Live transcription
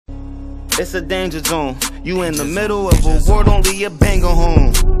It's a danger zone. You in the middle of a war, don't leave your banger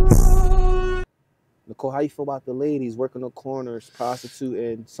home. Nicole, how you feel about the ladies working the corners,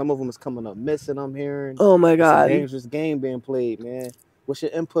 prostituting? Some of them is coming up missing, I'm hearing. Oh my God. It's a dangerous game being played, man. What's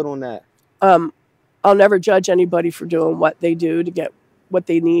your input on that? I'll never judge anybody for doing what they do to get what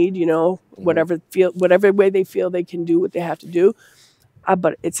they need, you know, whatever way they feel they can do what they have to do.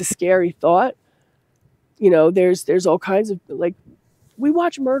 But it's a scary thought. You know, there's all kinds of, like, we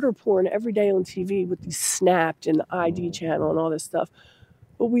watch murder porn every day on TV with these Snapped and the ID channel and all this stuff.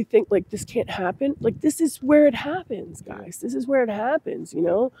 But we think, like, this can't happen. Like, this is where it happens, guys. This is where it happens, you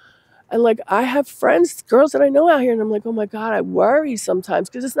know? And, like, I have friends, girls that I know out here, and I'm like, oh, my God, I worry sometimes.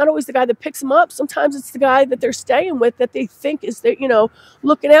 Because it's not always the guy that picks them up. Sometimes it's the guy that they're staying with that they think is, you know,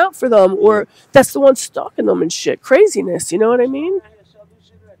 looking out for them. Or that's the one stalking them and shit. Craziness, you know what I mean?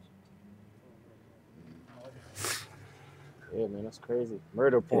 Yeah, man, that's crazy.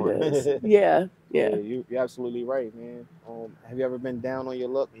 Murder porn. Yeah. You're absolutely right, man. Have you ever been down on your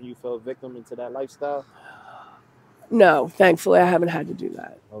luck and you fell victim into that lifestyle? No, thankfully, I haven't had to do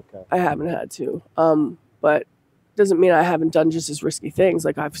that. Okay. I haven't had to. But doesn't mean I haven't done just as risky things.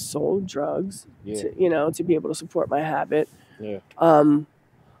 Like, I've sold drugs, to, you know, to be able to support my habit. Yeah.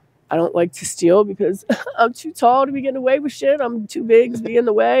 I don't like to steal because I'm too tall to be getting away with shit. I'm too big to be in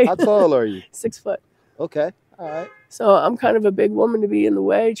the way. How tall are you? 6 foot. Okay. All right. So I'm kind of a big woman to be in the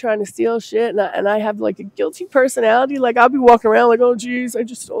way trying to steal shit. And I have, like, a guilty personality. Like, I'll be walking around like, oh, geez, I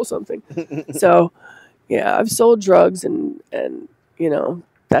just stole something. So, yeah, I've sold drugs and you know,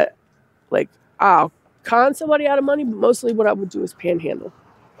 that, like, I'll con somebody out of money, but mostly what I would do is panhandle.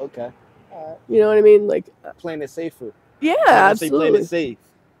 Okay. All right. You know what I mean? Like, playing it safer. Yeah, absolutely. Playing it safe,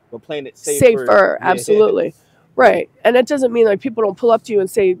 but playing it safer. Safer, absolutely. Right. And that doesn't mean, like, people don't pull up to you and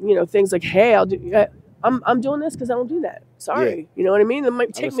say, you know, things like, hey, I'm doing this because I don't do that. Sorry. Yeah. You know what I mean? It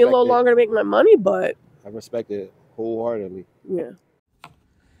might take me a little longer to make my money, but I respect it wholeheartedly. Yeah.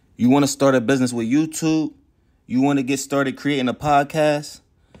 You want to start a business with YouTube? You want to get started creating a podcast?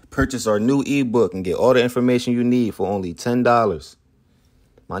 Purchase our new ebook and get all the information you need for only $10.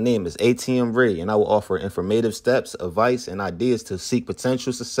 My name is ATM Ray, and I will offer informative steps, advice, and ideas to seek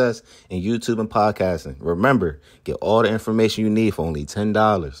potential success in YouTube and podcasting. Remember, get all the information you need for only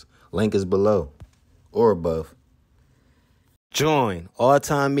 $10. Link is below or above. Join All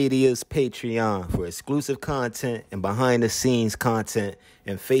Time Media's Patreon for exclusive content and behind-the-scenes content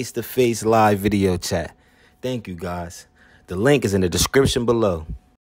and face-to-face live video chat. Thank you, guys. The link is in the description below.